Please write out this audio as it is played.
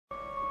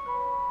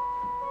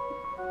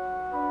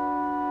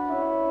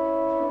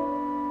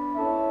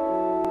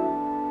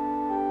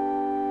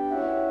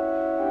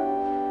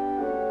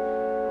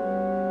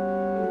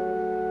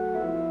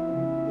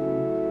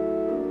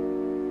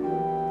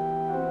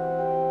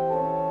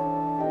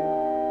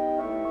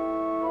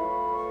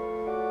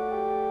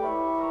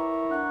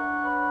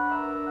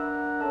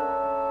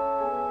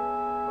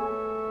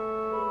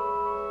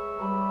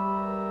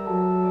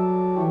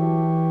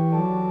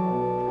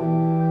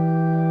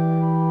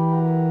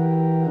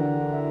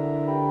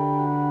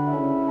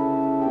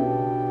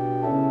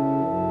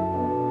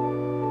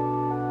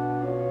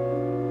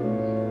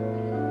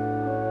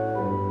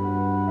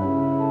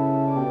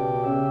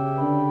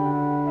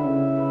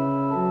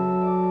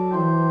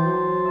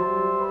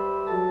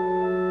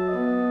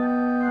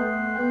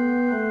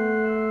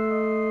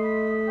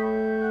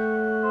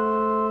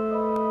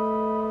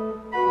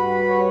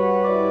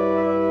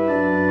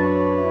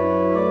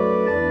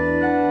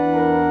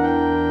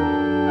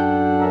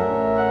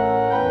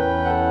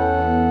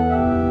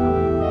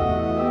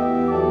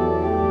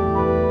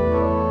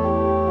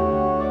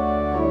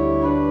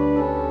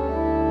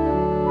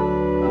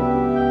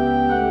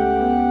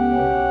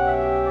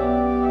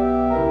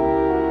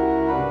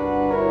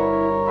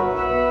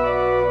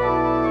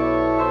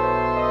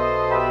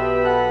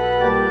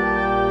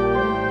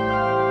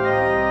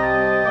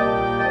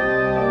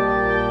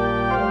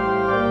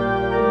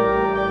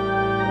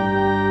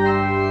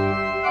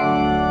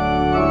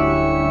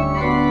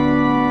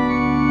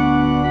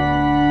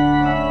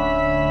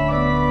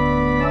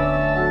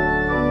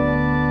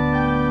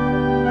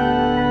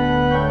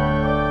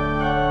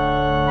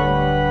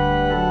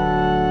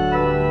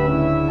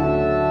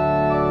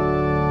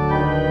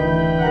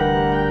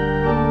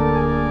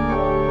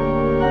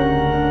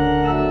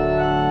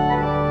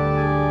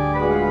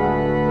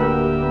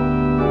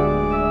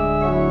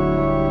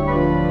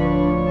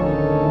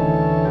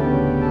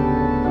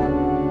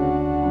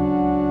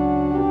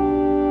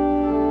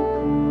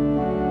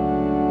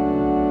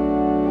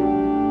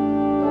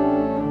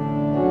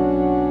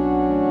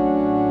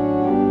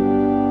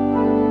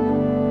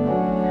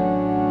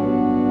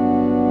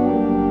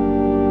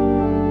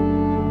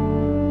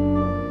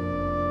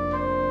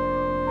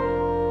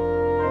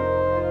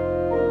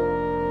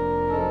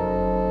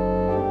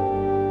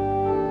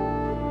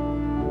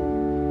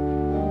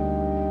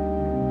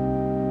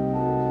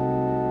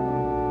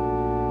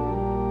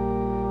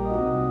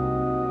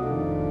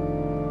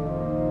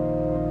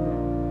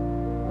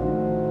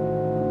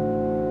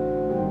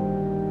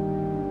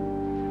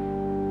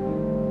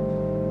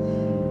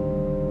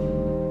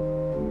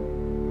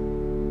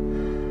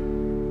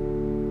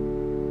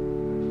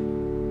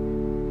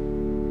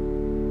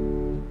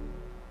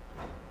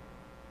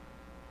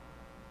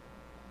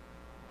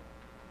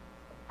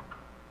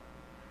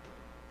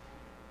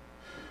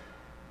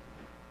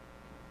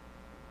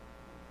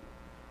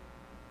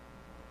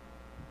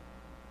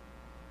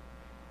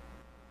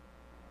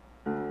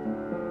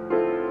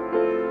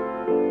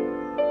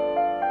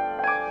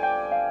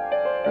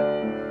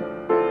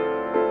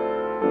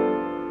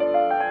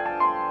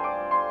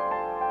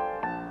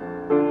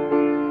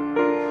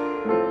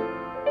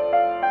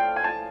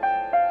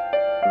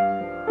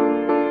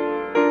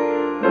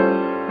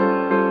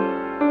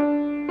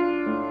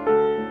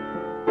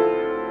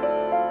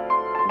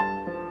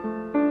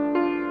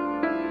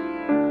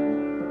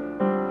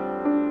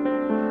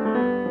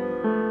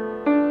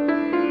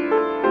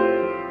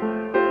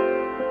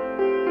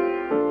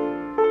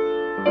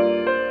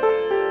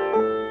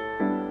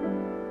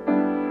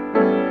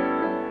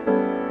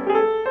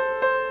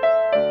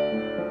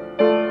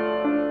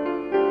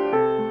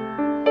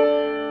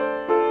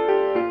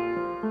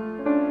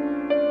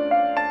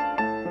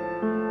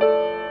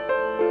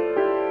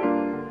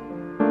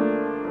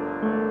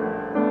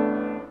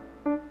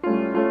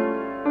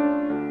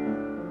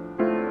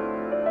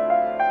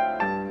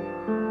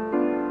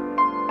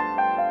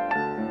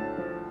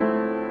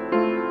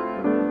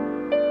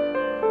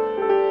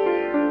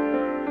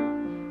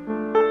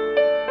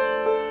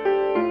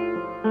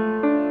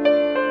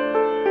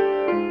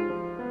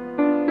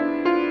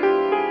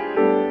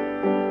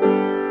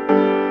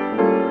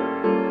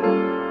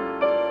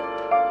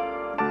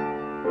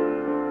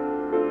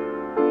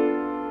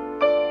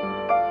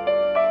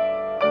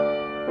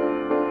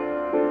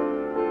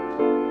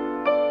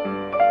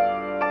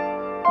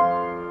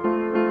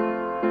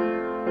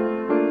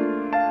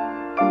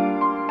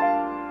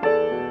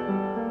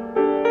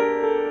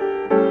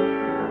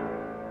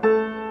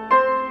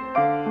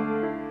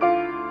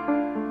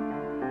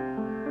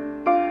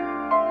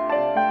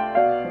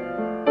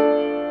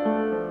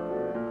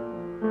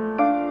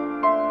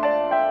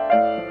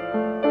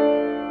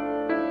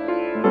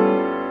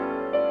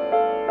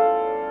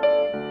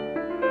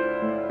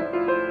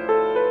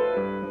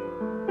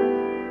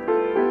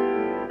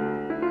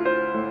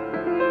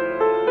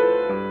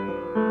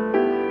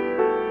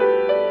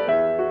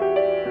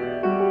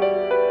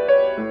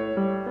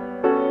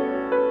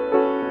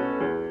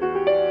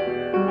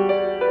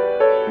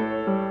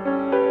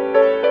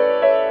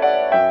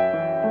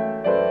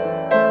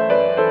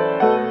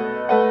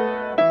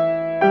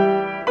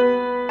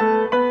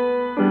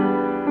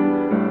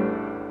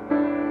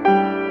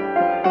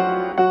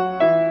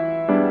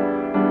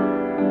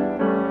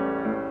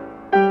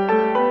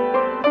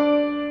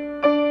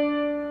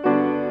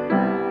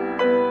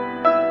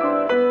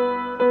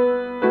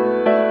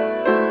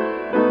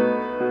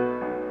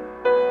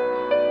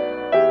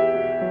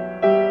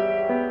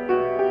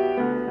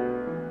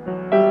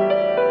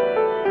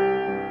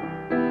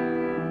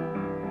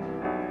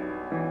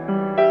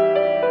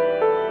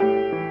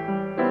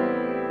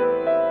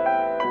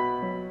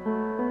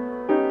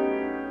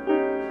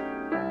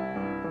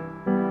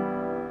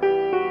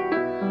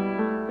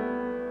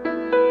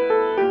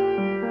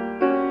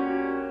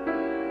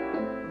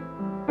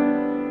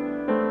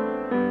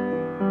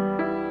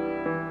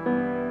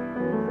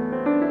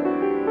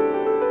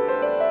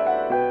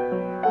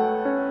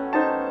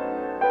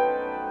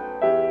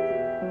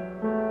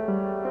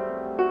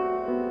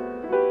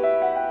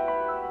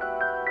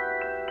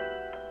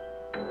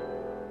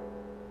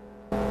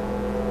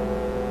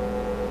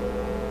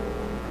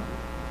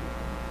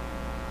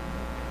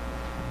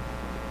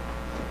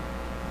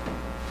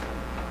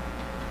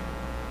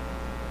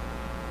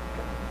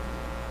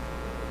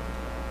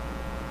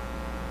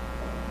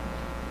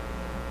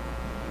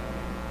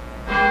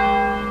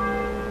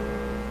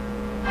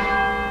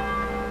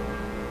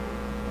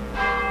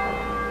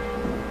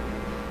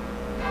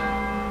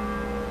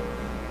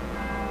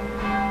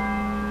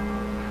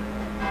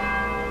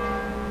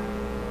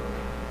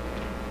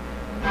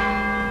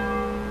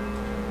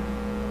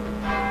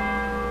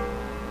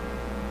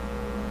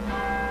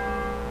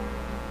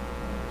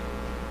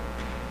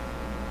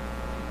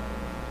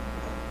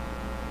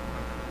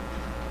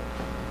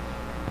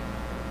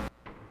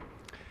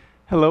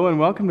Hello and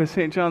welcome to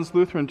St. John's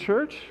Lutheran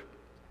Church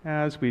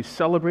as we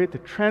celebrate the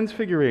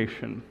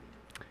Transfiguration.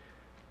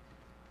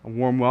 A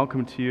warm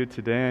welcome to you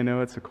today. I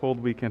know it's a cold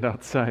weekend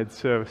outside,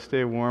 so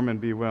stay warm and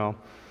be well.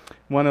 I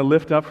want to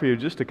lift up for you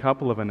just a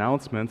couple of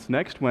announcements.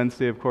 Next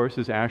Wednesday, of course,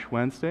 is Ash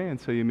Wednesday,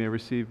 and so you may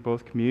receive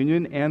both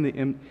communion and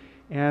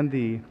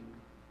the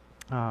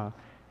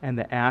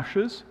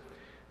ashes.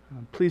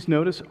 Please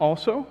notice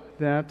also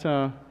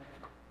that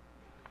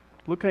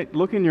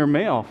look in your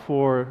mail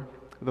for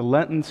the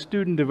Lenten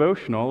student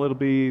devotional. It'll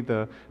be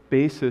the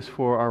basis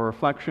for our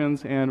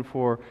reflections and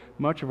for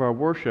much of our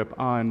worship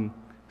on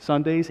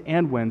Sundays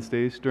and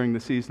Wednesdays during the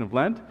season of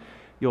Lent.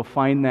 You'll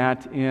find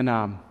that in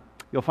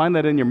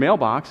your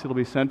mailbox. It'll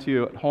be sent to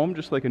you at home,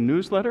 just like a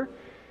newsletter.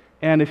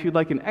 And if you'd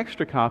like an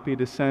extra copy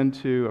to send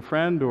to a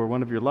friend or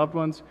one of your loved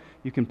ones,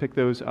 you can pick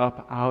those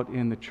up out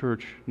in the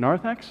church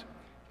narthex.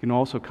 You can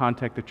also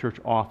contact the church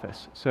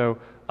office. So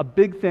a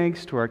big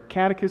thanks to our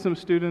catechism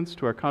students,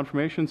 to our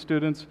confirmation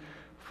students,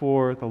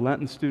 for the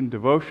Lenten student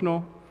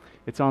devotional.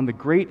 It's on the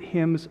great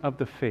hymns of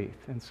the faith.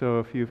 And so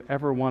if you've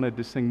ever wanted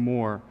to sing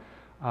more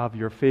of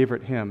your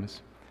favorite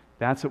hymns,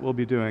 that's what we'll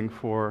be doing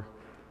for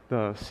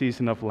the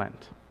season of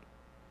Lent.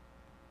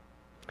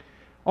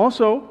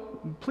 Also,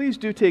 please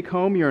do take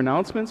home your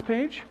announcements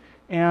page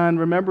and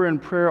remember in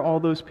prayer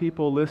all those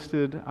people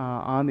listed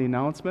on the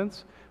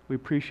announcements. We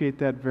appreciate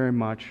that very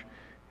much,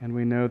 and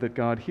we know that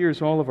God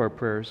hears all of our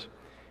prayers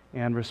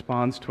and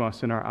responds to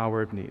us in our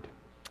hour of need.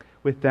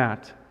 With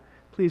that,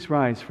 please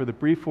rise for the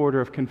brief order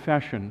of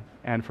confession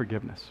and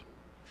forgiveness.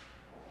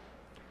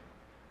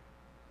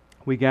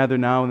 We gather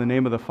now in the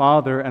name of the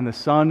Father, and the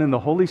Son, and the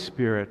Holy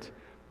Spirit.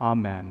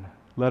 Amen.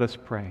 Let us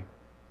pray.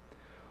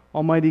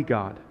 Almighty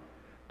God,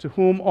 to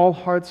whom all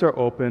hearts are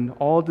open,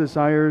 all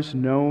desires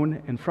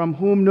known, and from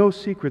whom no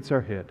secrets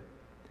are hid,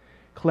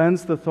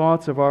 cleanse the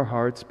thoughts of our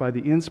hearts by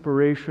the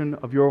inspiration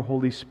of your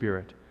Holy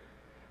Spirit,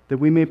 that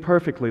we may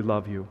perfectly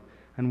love you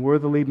and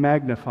worthily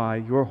magnify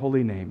your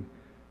holy name,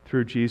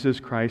 through Jesus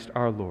Christ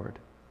our Lord.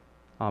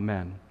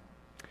 Amen.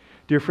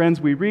 Dear friends,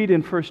 we read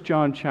in 1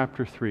 John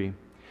chapter 3,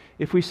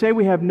 "If we say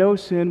we have no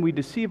sin, we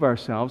deceive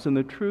ourselves, and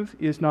the truth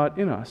is not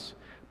in us.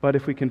 But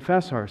if we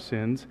confess our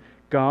sins,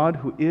 God,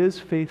 who is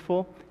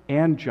faithful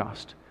and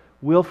just,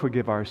 will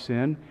forgive our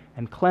sin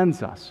and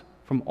cleanse us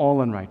from all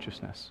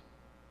unrighteousness."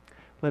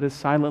 Let us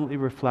silently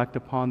reflect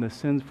upon the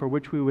sins for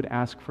which we would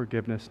ask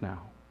forgiveness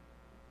now.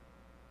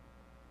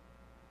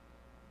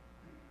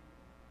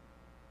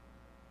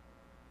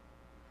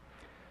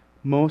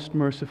 Most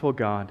merciful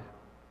God,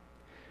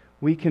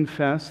 we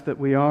confess that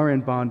we are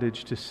in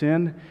bondage to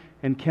sin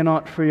and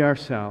cannot free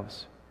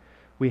ourselves.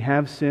 We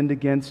have sinned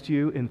against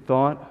you in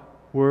thought,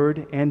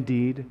 word, and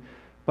deed,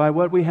 by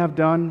what we have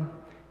done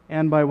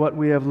and by what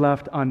we have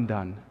left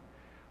undone.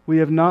 We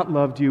have not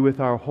loved you with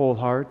our whole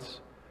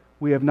hearts.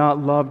 We have not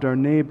loved our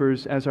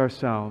neighbors as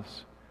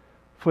ourselves.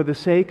 For the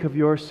sake of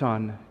your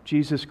Son,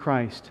 Jesus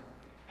Christ,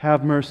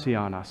 have mercy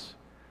on us.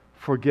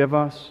 Forgive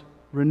us,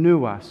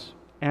 renew us,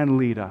 and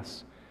lead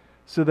us,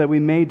 so that we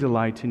may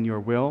delight in your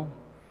will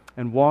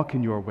and walk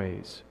in your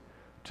ways,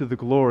 to the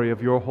glory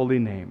of your holy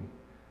name.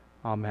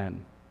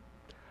 Amen.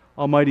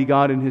 Almighty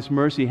God, in his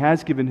mercy,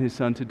 has given his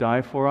Son to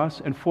die for us,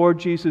 and for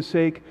Jesus'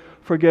 sake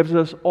forgives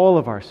us all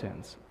of our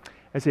sins.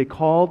 As a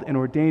called and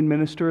ordained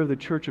minister of the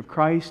Church of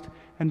Christ,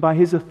 and by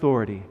his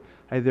authority,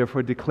 I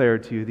therefore declare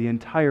to you the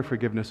entire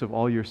forgiveness of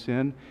all your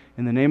sin,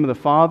 in the name of the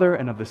Father,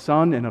 and of the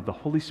Son, and of the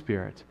Holy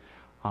Spirit.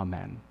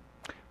 Amen.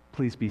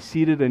 Please be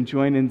seated and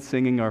join in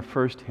singing our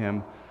first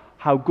hymn,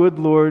 "How Good,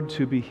 Lord,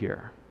 to Be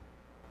Here."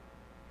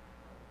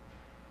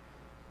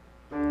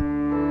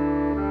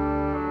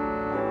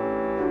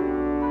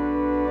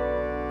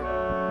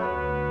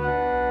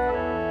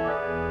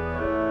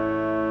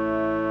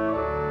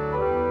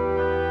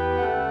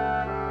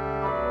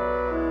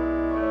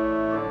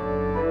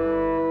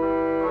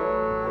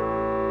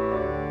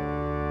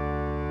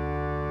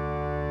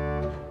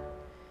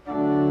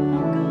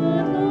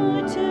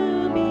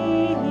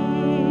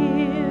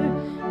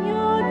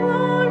 Your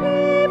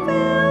glory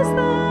fills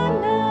the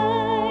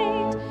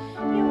night.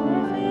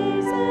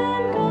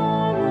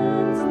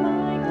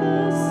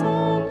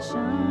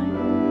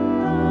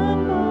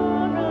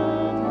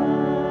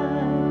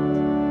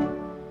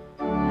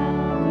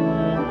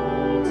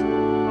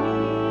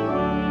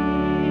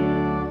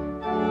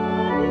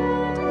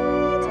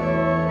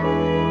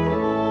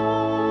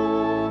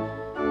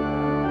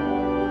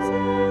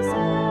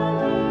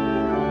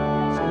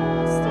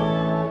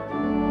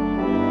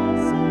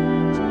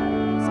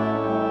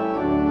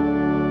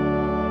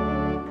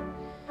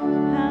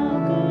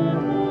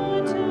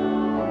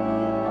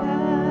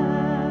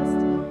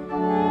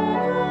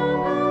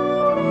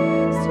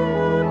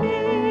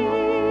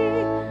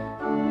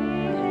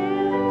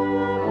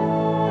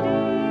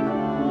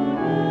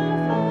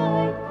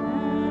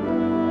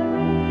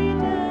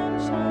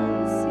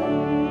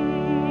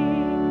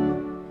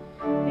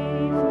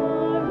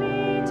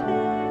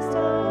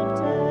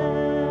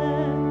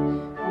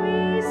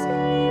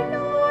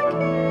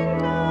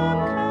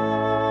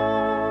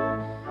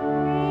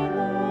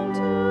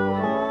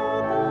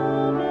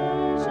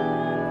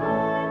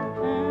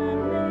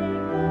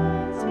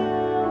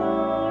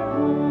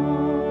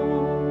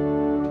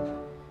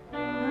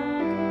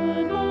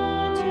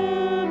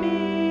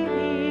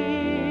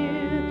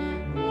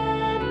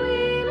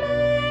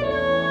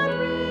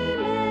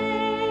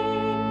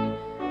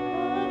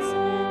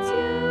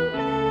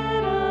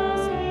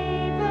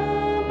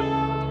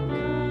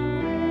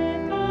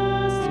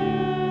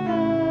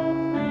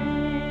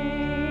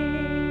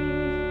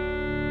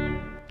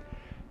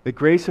 The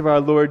grace of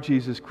our Lord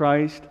Jesus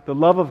Christ, the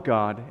love of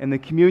God, and the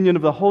communion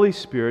of the Holy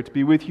Spirit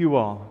be with you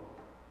all.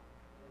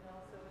 And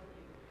also with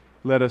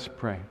you. Let us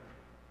pray.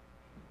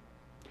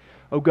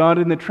 O God,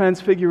 in the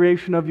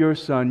transfiguration of your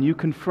Son, you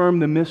confirm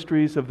the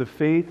mysteries of the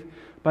faith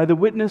by the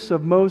witness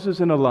of Moses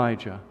and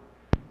Elijah,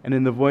 and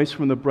in the voice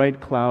from the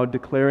bright cloud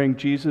declaring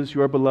Jesus,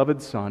 your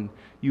beloved Son,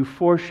 you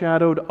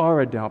foreshadowed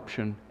our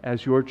adoption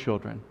as your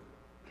children.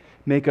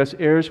 Make us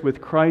heirs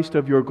with Christ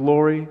of your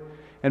glory,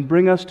 and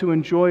bring us to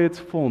enjoy its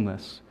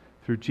fullness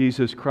through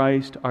Jesus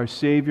Christ, our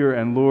Savior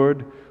and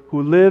Lord,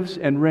 who lives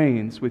and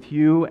reigns with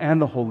you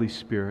and the Holy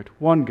Spirit,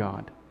 one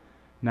God,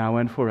 now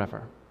and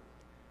forever.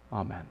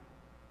 Amen.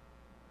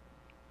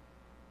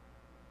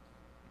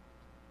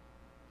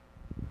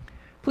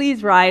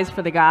 Please rise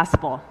for the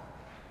gospel.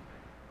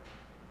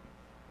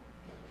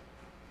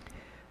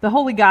 The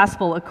Holy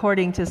Gospel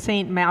according to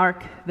St.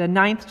 Mark, the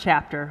 9th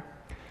chapter.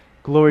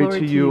 Glory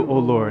to you, O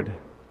Lord.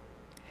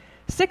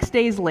 6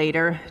 days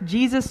later,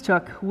 Jesus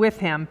took with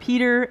him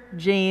Peter,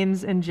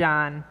 James, and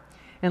John,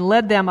 and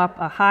led them up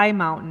a high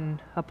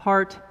mountain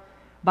apart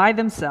by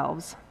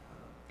themselves.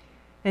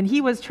 And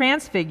he was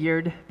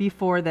transfigured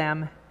before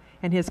them,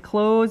 and his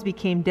clothes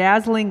became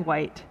dazzling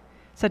white,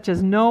 such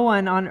as no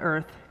one on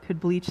earth could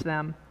bleach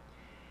them.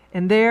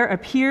 And there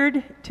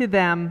appeared to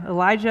them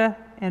Elijah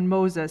and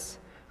Moses,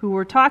 who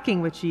were talking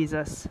with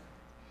Jesus.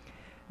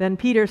 Then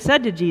Peter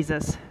said to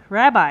Jesus,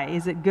 "Rabbi,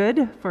 is it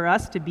good for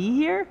us to be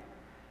here?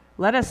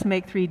 Let us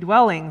make 3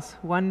 dwellings,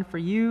 one for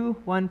you,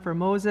 one for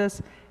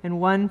Moses, and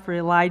one for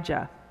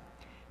Elijah."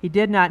 He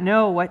did not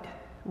know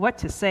what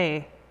to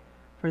say,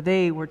 for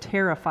they were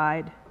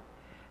terrified.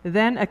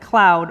 Then a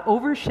cloud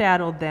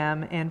overshadowed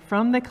them, and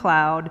from the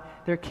cloud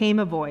there came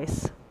a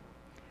voice,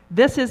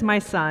 "This is my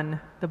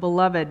Son, the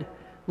beloved.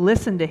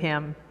 Listen to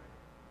him."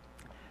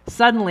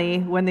 Suddenly,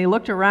 when they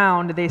looked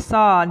around, they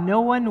saw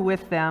no one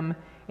with them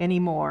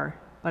anymore,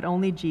 but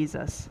only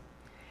Jesus.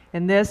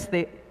 And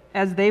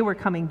as they were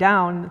coming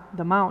down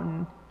the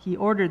mountain, he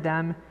ordered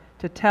them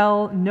to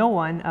tell no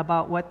one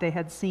about what they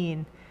had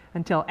seen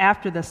until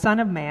after the Son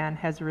of Man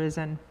has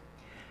risen.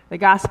 The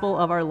Gospel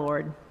of our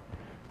Lord.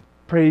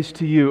 Praise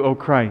to you, O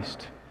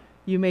Christ.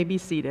 You may be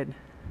seated.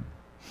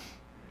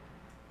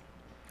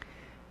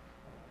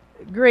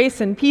 Grace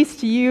and peace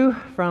to you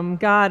from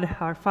God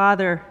our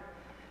Father,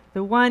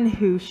 the one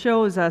who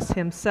shows us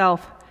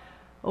himself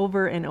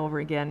over and over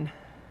again.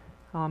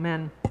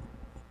 Amen.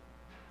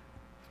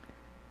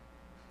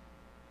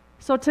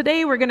 So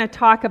today we're going to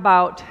talk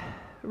about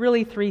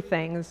really 3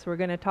 things. We're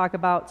going to talk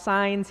about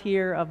signs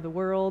here of the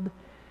world,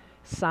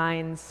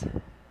 signs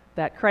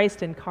that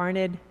Christ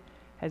incarnate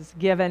has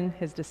given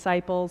his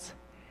disciples,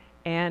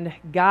 and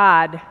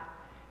God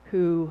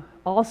who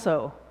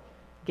also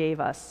gave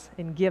us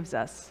and gives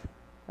us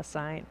a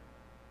sign.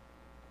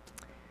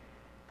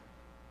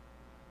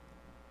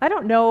 I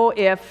don't know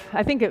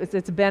I think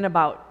it's been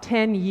about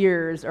 10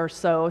 years or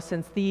so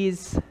since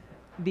these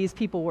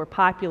people were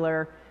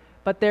popular,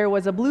 but there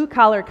was a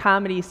blue-collar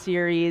comedy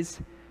series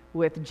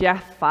with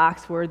Jeff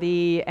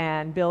Foxworthy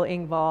and Bill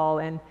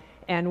Engvall,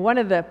 and one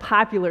of the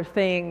popular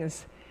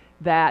things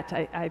that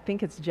I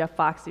think it's Jeff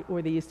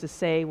Foxworthy used to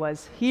say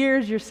was,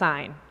 "Here's your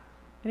sign."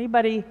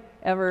 Anybody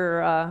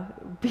ever...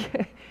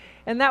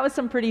 And that was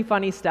some pretty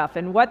funny stuff.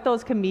 And what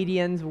those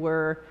comedians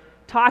were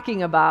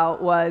talking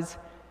about was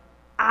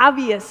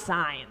obvious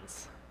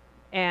signs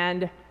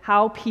and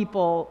how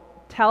people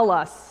tell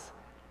us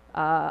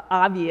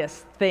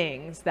obvious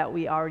things that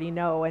we already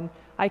know. And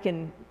I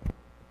can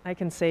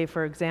say,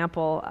 for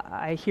example,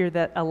 I hear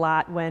that a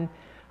lot when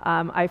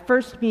I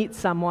first meet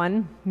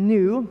someone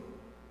new.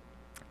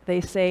 They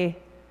say,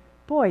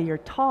 "Boy, you're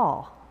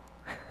tall."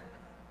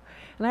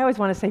 And I always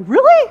want to say,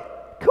 "Really?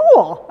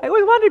 Cool. I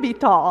always wanted to be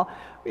tall."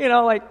 You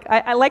know,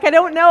 I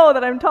don't know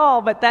that I'm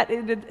tall, but that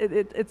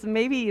it's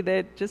maybe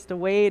just a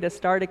way to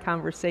start a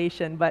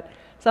conversation. But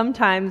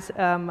sometimes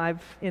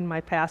I've in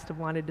my past have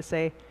wanted to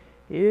say,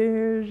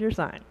 "Here's your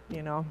sign,"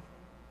 you know.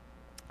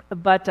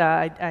 But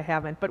I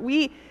haven't. But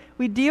we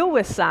deal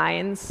with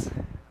signs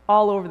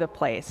all over the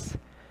place.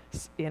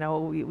 You know,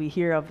 we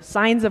hear of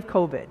signs of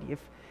COVID.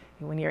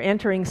 When you're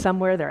entering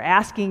somewhere, they're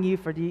asking you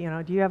for, do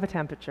you have a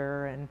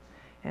temperature,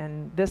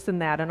 and this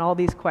and that, and all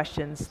these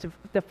questions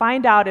to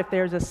find out if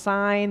there's a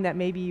sign that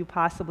maybe you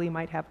possibly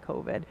might have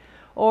COVID,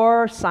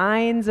 or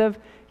signs of,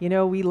 we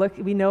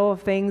know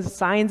of things,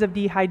 signs of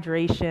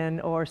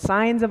dehydration, or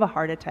signs of a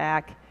heart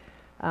attack,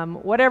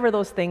 whatever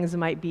those things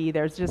might be.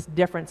 There's just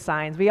different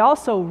signs. We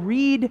also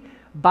read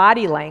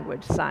body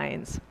language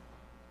signs,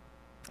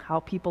 how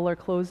people are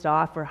closed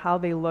off, or how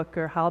they look,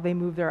 or how they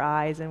move their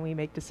eyes, and we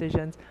make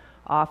decisions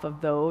off of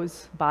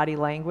those body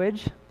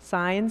language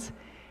signs.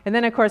 And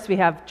then, of course, we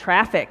have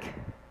traffic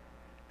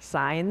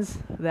signs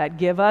that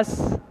give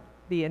us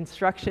the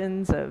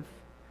instructions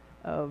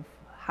of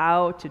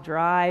how to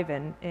drive,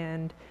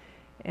 and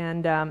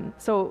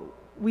so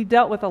we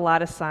dealt with a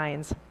lot of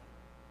signs.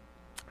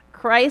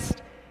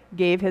 Christ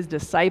gave his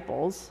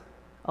disciples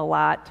a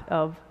lot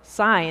of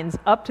signs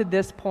up to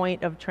this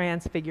point of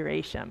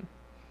transfiguration.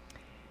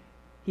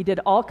 He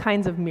did all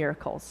kinds of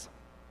miracles.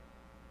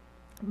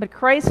 But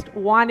Christ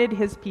wanted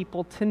his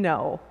people to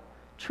know,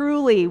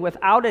 truly,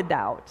 without a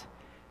doubt,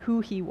 who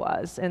he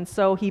was. And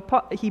so he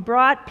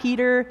brought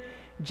Peter,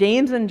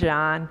 James, and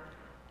John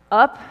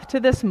up to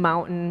this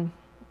mountain,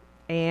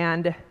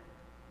 and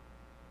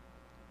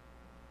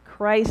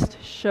Christ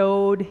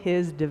showed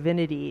his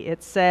divinity.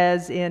 It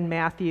says in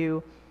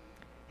Matthew,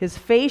 his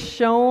face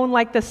shone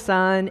like the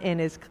sun, and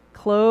his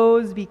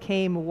clothes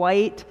became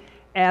white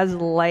as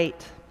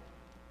light.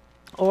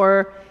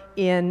 Or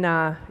in,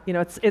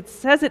 it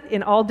says it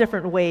in all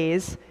different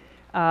ways.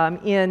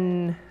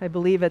 I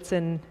believe it's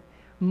in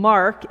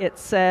Mark, it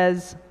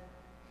says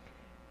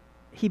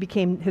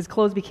his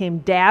clothes became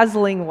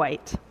dazzling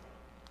white.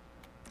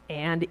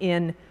 And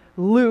in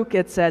Luke,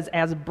 it says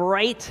as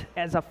bright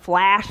as a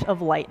flash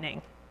of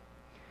lightning.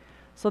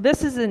 So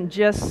this isn't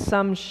just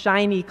some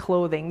shiny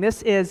clothing.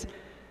 This is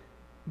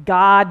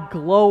God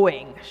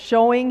glowing,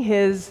 showing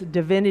his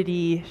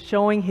divinity,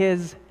 showing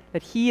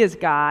that he is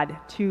God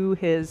to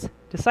his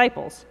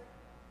disciples.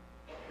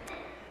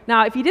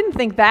 Now, if you didn't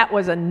think that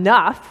was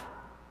enough,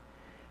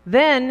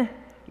 then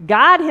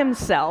God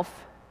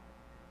himself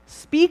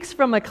speaks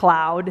from a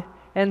cloud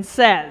and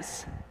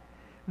says,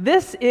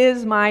 "This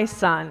is my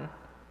Son,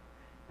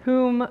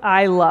 whom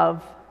I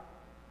love.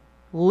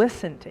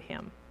 Listen to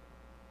him."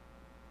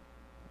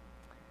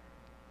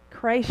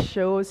 Christ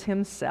shows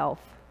himself,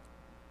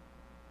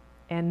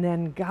 and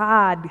then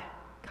God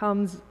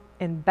comes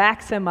and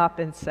backs him up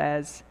and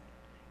says,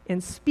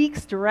 and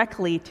speaks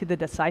directly to the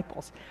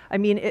disciples. I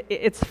mean,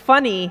 it's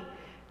funny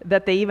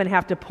that they even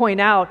have to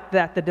point out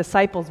that the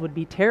disciples would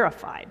be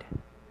terrified.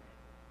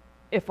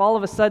 If all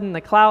of a sudden the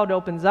cloud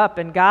opens up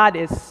and God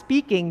is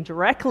speaking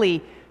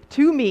directly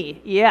to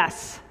me,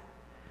 yes,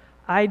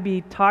 I'd be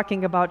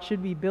talking about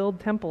should we build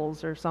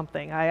temples or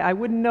something. I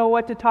wouldn't know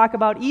what to talk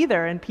about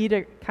either. And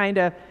Peter kind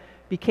of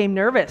became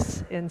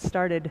nervous and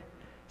started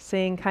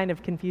saying kind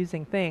of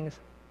confusing things.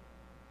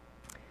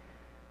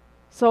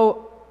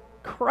 So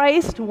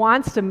Christ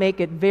wants to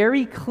make it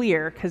very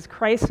clear, because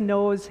Christ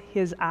knows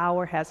his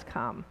hour has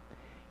come.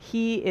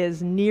 He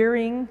is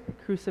nearing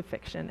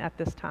crucifixion at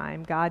this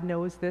time. God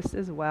knows this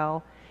as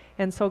well.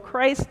 And so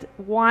Christ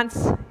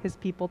wants his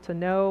people to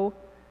know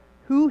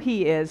who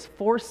he is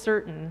for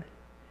certain.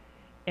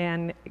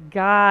 And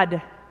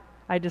God,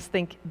 I just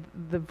think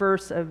the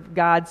verse of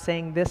God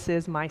saying, "This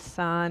is my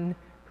Son,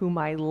 whom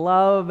I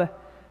love,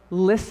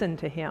 listen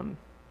to him,"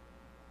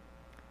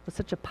 was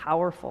such a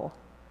powerful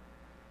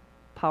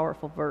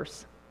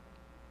verse.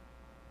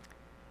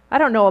 I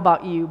don't know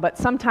about you, but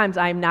sometimes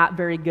I'm not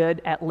very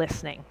good at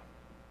listening.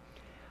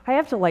 I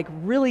have to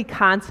really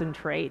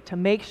concentrate to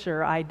make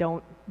sure I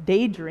don't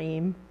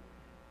daydream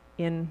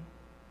in,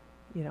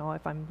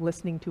 if I'm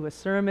listening to a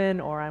sermon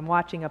or I'm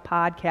watching a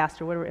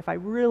podcast or whatever. If I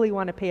really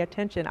want to pay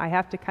attention, I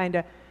have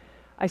to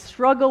I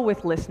struggle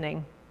with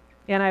listening,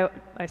 and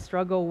I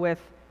struggle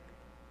with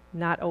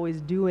not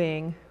always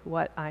doing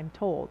what I'm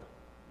told.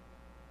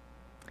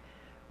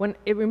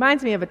 It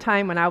reminds me of a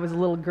time when I was a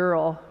little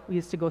girl. We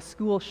used to go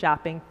school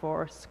shopping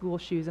for school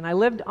shoes, and I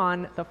lived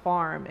on the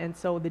farm. And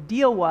so the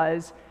deal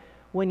was,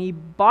 when you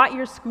bought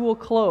your school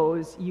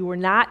clothes, you were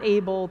not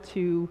able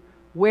to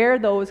wear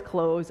those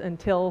clothes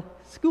until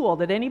school.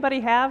 Did anybody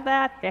have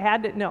that?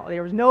 No,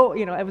 there was no,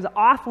 it was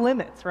off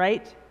limits,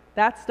 right?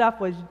 That stuff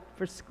was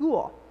for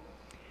school.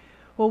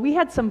 Well, we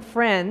had some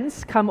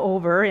friends come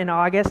over in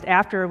August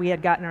after we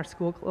had gotten our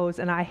school clothes,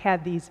 and I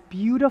had these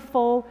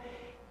beautiful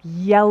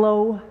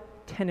yellow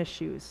tennis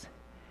shoes,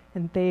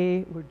 and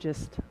they were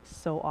just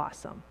so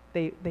awesome.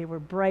 They were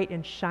bright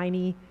and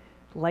shiny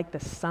like the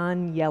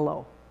sun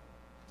yellow.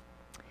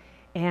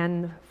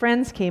 And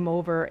friends came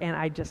over, and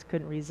I just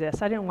couldn't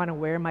resist. I didn't want to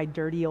wear my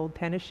dirty old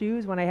tennis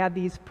shoes when I had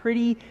these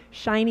pretty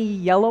shiny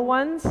yellow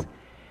ones.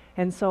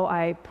 And so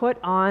I put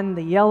on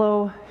the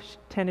yellow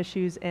tennis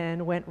shoes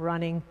and went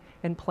running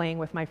and playing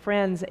with my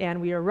friends. And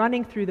we were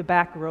running through the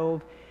back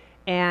row,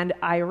 and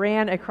I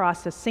ran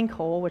across a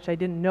sinkhole, which I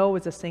didn't know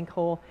was a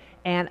sinkhole,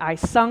 and I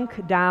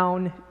sunk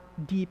down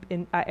deep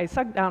in, I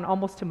sunk down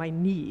almost to my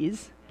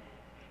knees,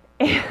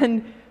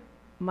 and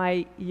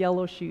my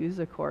yellow shoes,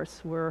 of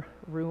course, were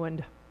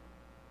ruined.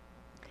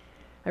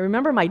 I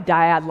remember my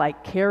dad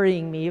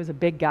carrying me. He was a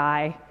big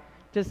guy,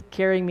 just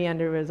carrying me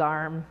under his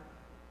arm,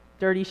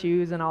 dirty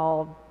shoes and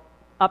all,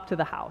 up to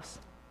the house.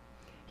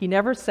 He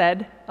never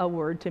said a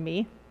word to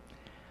me.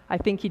 I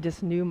think he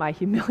just knew my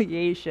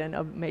humiliation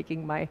of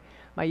making my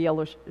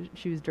yellow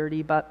shoes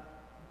dirty. But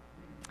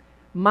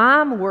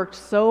Mom worked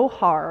so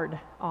hard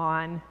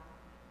on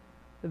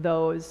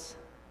those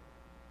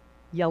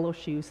yellow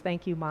shoes.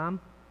 Thank you, Mom.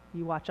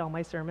 You watch all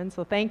my sermons,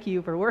 so thank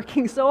you for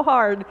working so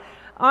hard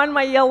on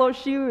my yellow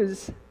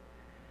shoes.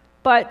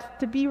 But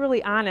to be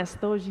really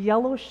honest, those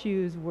yellow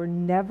shoes were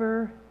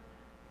never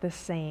the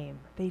same.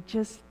 They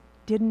just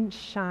didn't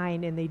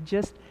shine, and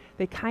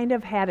they kind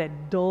of had a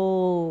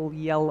dull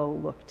yellow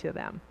look to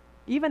them,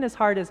 even as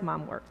hard as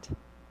Mom worked.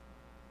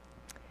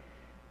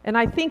 And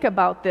I think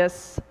about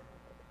this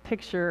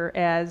picture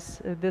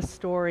this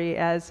story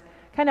as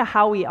kind of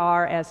how we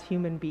are as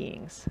human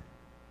beings.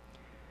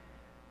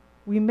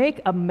 We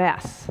make a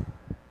mess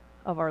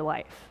of our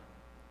life.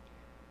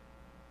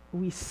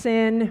 We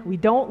sin, we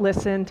don't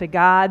listen to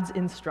God's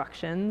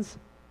instructions.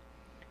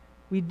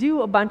 We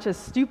do a bunch of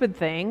stupid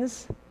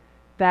things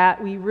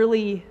that we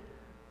really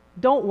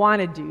don't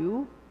want to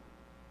do,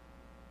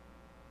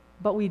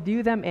 but we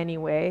do them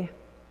anyway.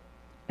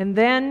 And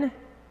then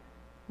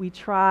we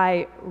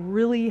try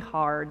really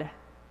hard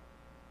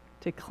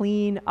to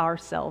clean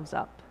ourselves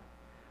up.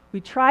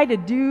 We try to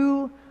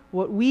do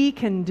what we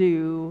can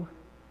do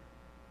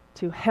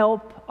to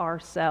help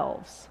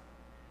ourselves.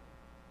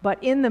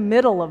 But in the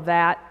middle of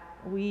that,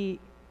 we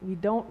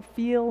don't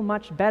feel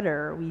much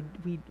better.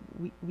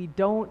 We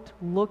don't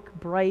look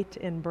bright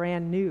and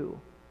brand new.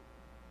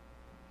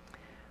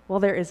 Well,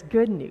 there is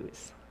good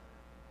news.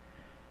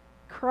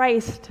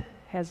 Christ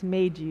has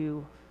made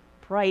you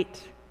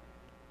bright,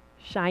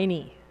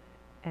 shiny,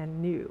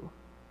 and new.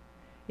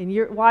 In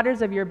your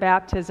waters of your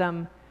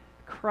baptism,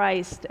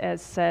 Christ,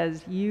 as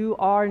says, you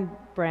are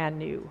brand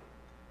new.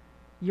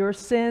 Your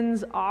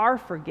sins are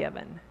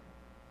forgiven.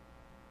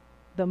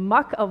 The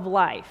muck of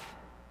life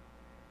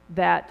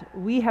that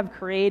we have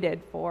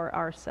created for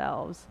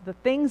ourselves, the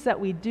things that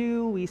we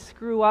do, we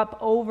screw up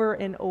over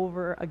and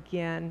over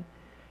again.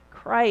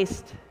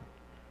 Christ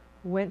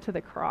went to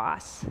the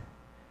cross,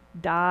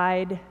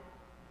 died,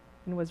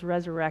 and was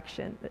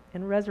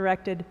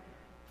resurrected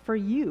for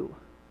you,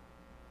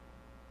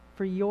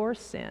 for your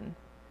sin,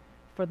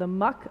 for the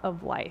muck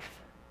of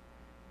life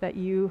that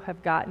you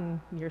have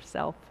gotten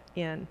yourself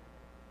in.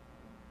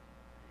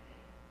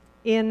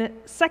 In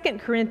 2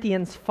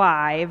 Corinthians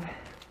 5,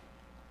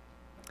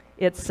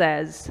 it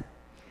says,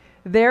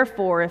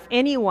 "Therefore, if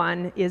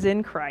anyone is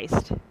in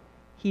Christ,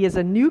 he is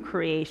a new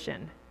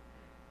creation.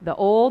 The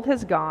old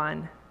has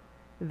gone,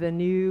 the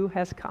new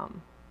has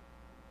come."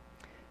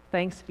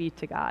 Thanks be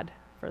to God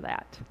for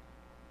that.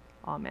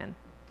 Amen.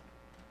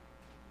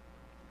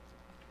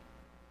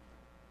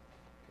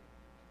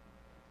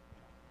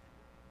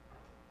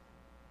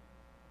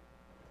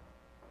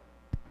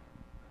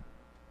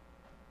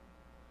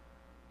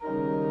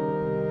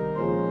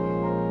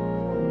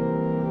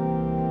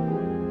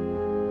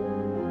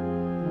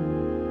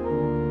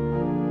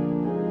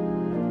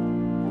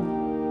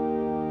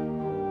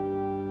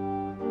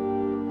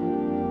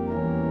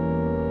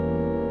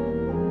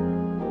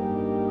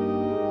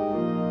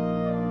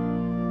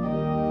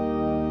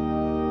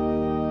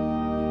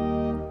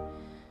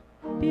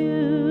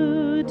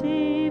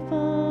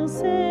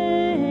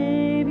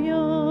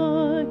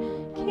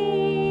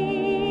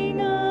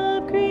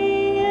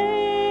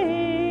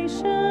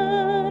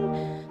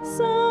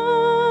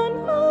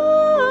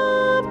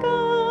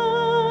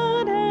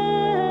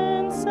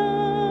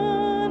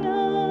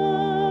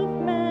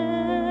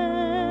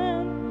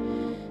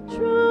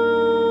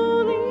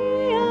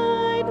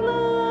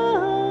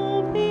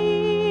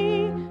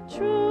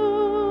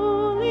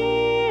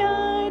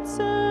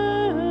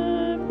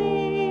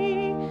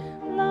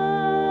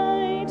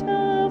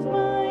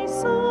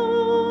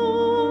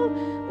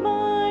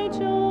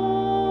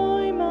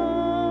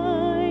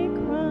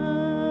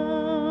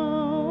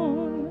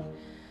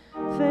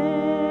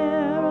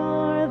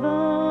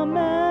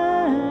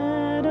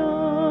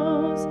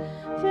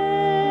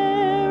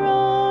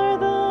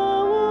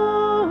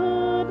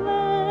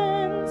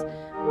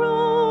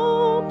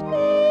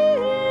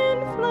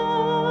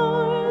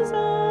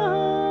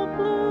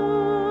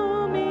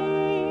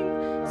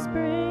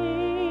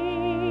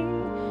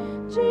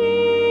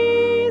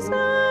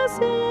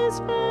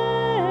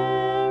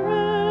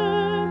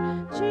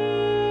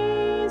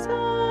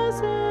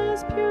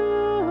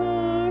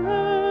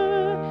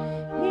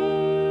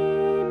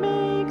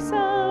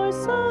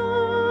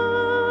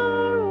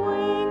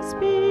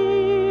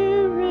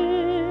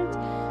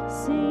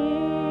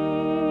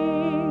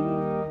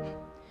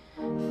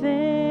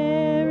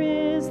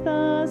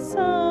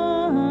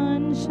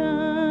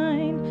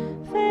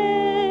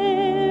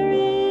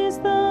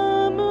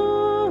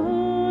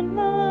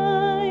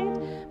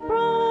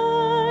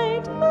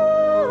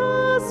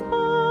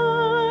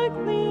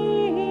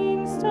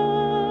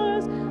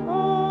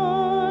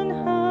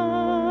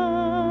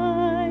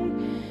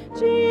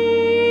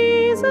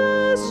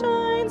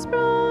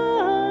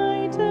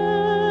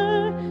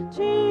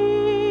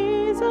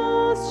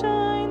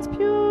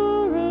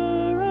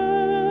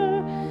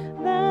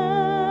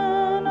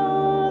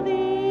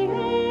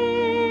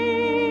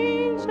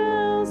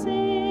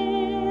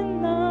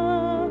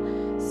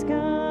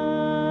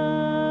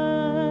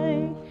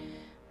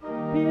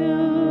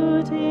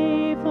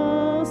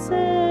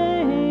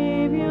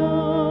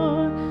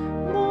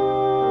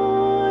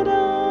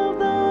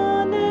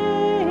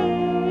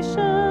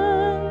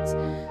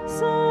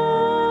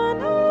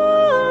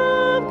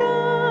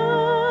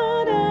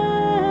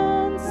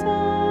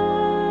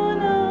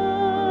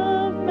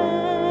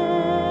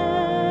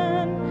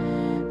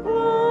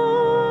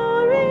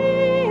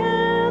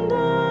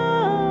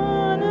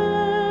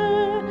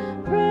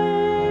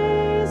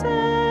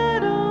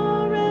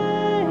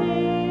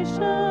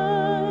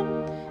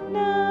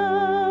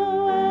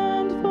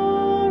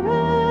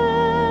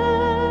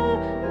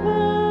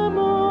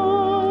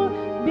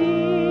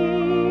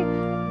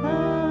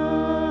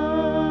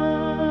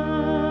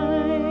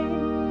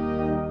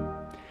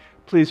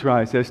 Please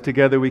rise as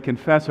together we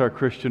confess our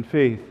Christian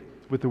faith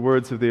with the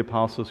words of the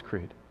Apostles'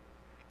 Creed.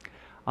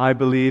 I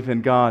believe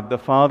in God, the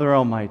Father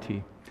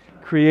Almighty,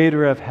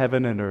 creator of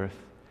heaven and earth.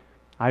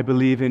 I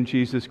believe in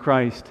Jesus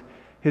Christ,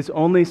 his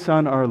only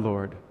Son, our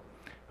Lord,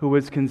 who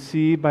was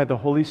conceived by the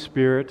Holy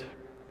Spirit,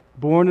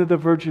 born of the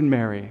Virgin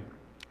Mary,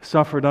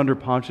 suffered under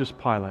Pontius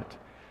Pilate,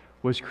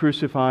 was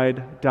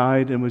crucified,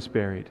 died, and was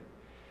buried.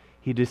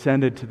 He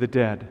descended to the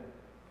dead.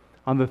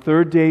 On the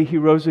third day he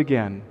rose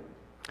again.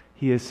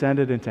 He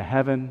ascended into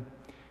heaven.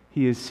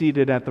 He is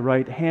seated at the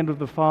right hand of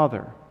the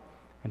Father,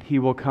 and he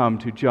will come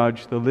to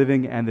judge the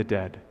living and the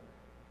dead.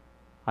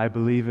 I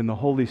believe in the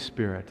Holy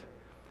Spirit,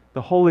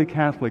 the Holy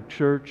Catholic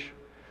Church,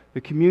 the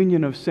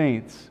communion of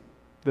saints,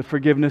 the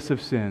forgiveness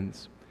of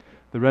sins,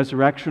 the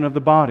resurrection of the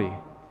body,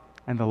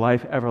 and the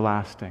life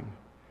everlasting.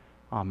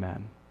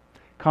 Amen.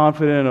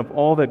 Confident of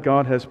all that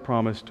God has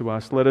promised to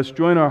us, let us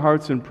join our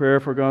hearts in prayer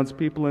for God's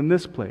people in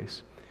this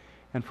place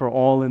and for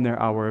all in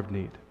their hour of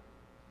need.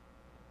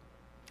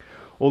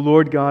 O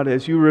Lord God,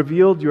 as you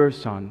revealed your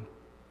Son,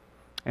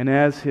 and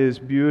as his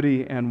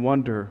beauty and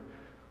wonder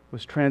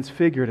was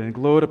transfigured and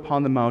glowed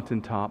upon the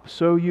mountaintop,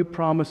 so you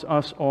promise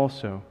us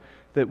also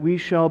that we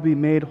shall be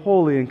made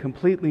holy and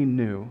completely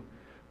new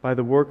by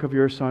the work of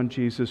your Son,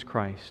 Jesus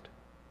Christ.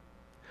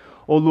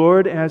 O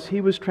Lord, as he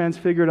was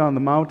transfigured on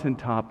the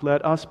mountaintop,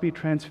 let us be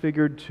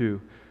transfigured too,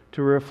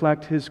 to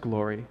reflect his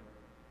glory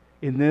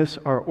in this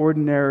our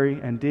ordinary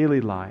and daily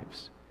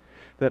lives,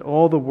 that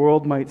all the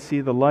world might see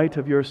the light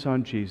of your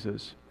Son,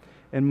 Jesus,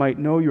 and might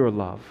know your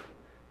love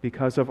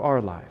because of our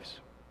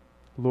lives.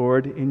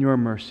 Lord, in your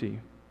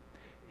mercy,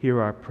 hear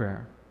our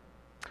prayer.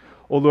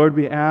 O Lord,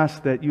 we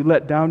ask that you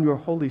let down your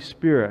Holy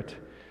Spirit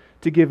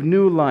to give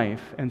new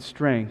life and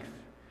strength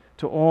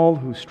to all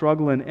who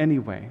struggle in any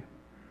way.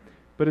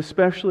 But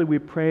especially we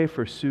pray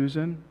for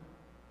Susan,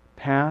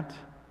 Pat,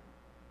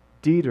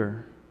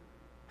 Dieter,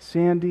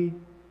 Sandy,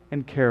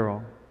 and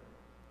Carol.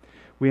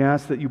 We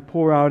ask that you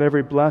pour out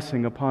every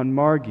blessing upon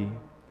Margie,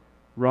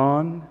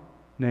 Ron,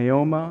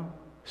 Naoma,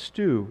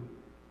 Stu,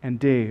 and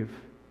Dave,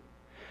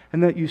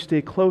 and that you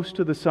stay close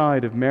to the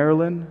side of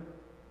Marilyn,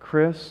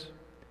 Chris,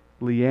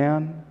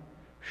 Leanne,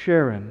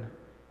 Sharon,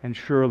 and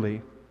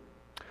Shirley.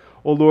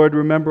 O Lord,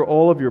 remember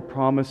all of your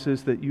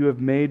promises that you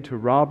have made to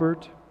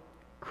Robert,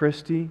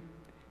 Christy,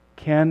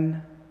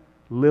 Ken,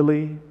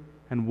 Lily,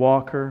 and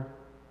Walker,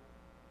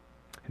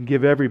 and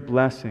give every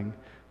blessing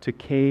to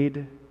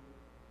Cade,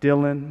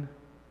 Dylan,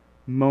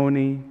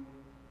 Moni,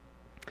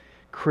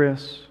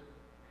 Chris,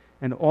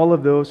 and all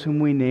of those whom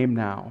we name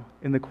now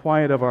in the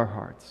quiet of our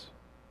hearts.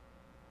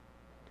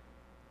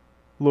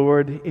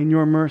 Lord, in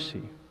your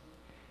mercy,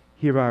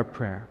 hear our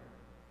prayer.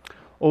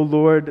 O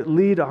Lord,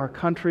 lead our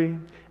country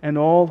and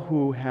all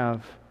who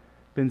have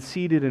been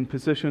seated in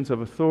positions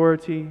of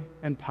authority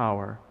and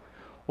power.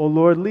 O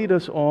Lord, lead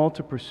us all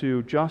to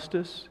pursue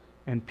justice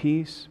and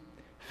peace,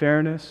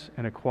 fairness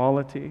and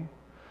equality.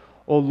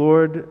 O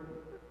Lord,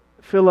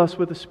 fill us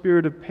with a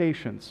spirit of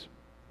patience.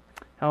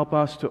 Help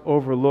us to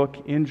overlook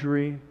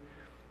injury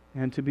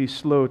and to be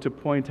slow to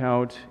point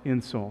out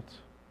insult.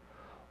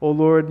 O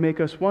Lord,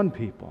 make us one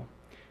people,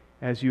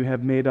 as you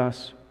have made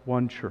us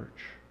one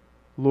church.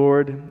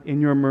 Lord, in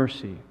your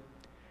mercy,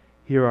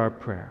 hear our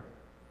prayer.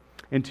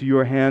 Into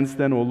your hands,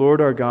 then, O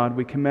Lord our God,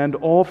 we commend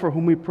all for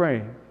whom we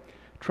pray,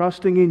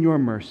 trusting in your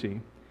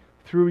mercy,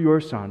 through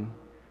your Son,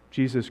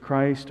 Jesus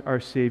Christ, our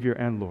Savior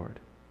and Lord.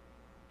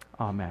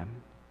 Amen.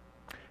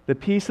 The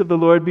peace of the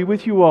Lord be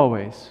with you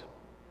always.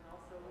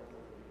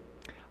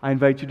 I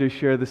invite you to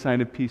share the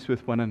sign of peace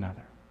with one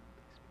another.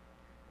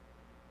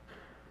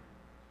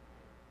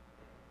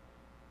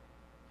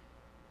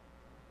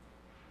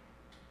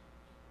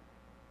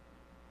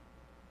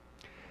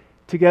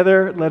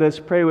 Together, let us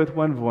pray with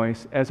one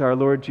voice as our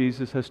Lord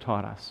Jesus has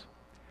taught us.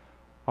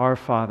 Our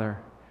Father,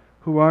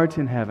 who art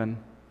in heaven,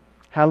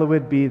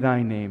 hallowed be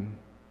thy name.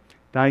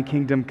 Thy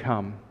kingdom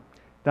come,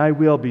 thy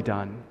will be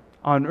done,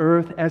 on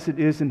earth as it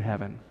is in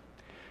heaven.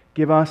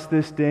 Give us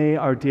this day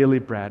our daily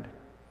bread,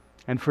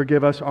 and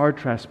forgive us our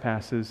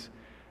trespasses,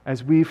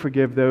 as we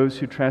forgive those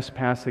who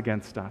trespass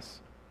against us.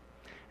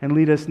 And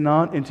lead us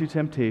not into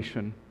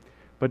temptation,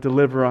 but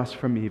deliver us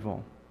from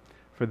evil.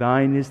 For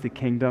thine is the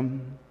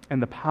kingdom, and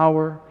the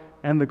power,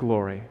 and the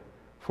glory,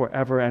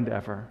 forever and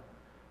ever.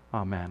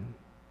 Amen.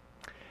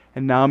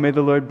 And now may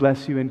the Lord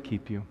bless you and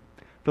keep you.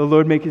 The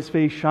Lord make his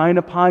face shine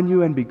upon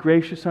you and be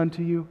gracious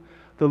unto you.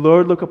 The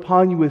Lord look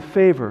upon you with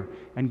favor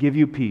and give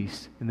you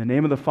peace. In the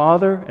name of the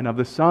Father, and of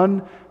the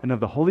Son, and of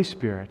the Holy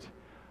Spirit.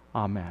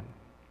 Amen.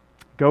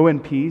 Go in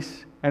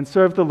peace and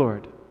serve the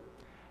Lord.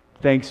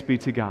 Thanks be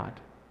to God.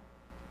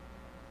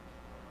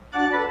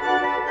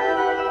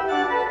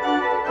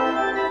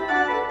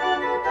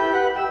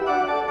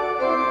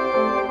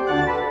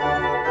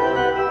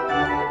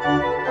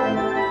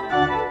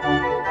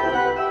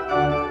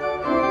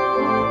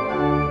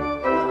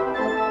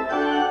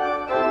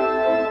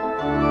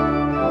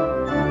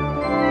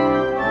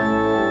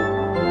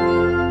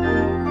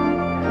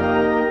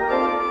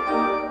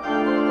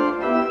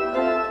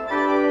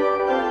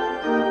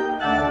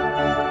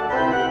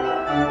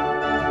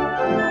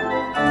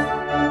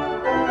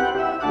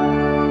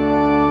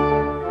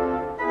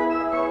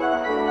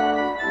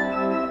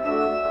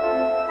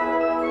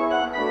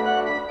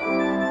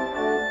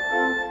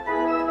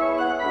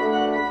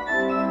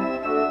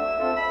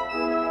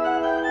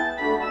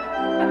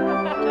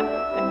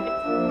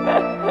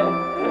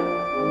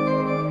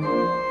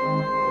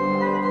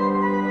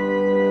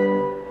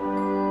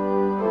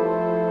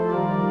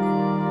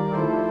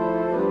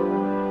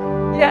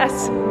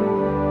 Jesus.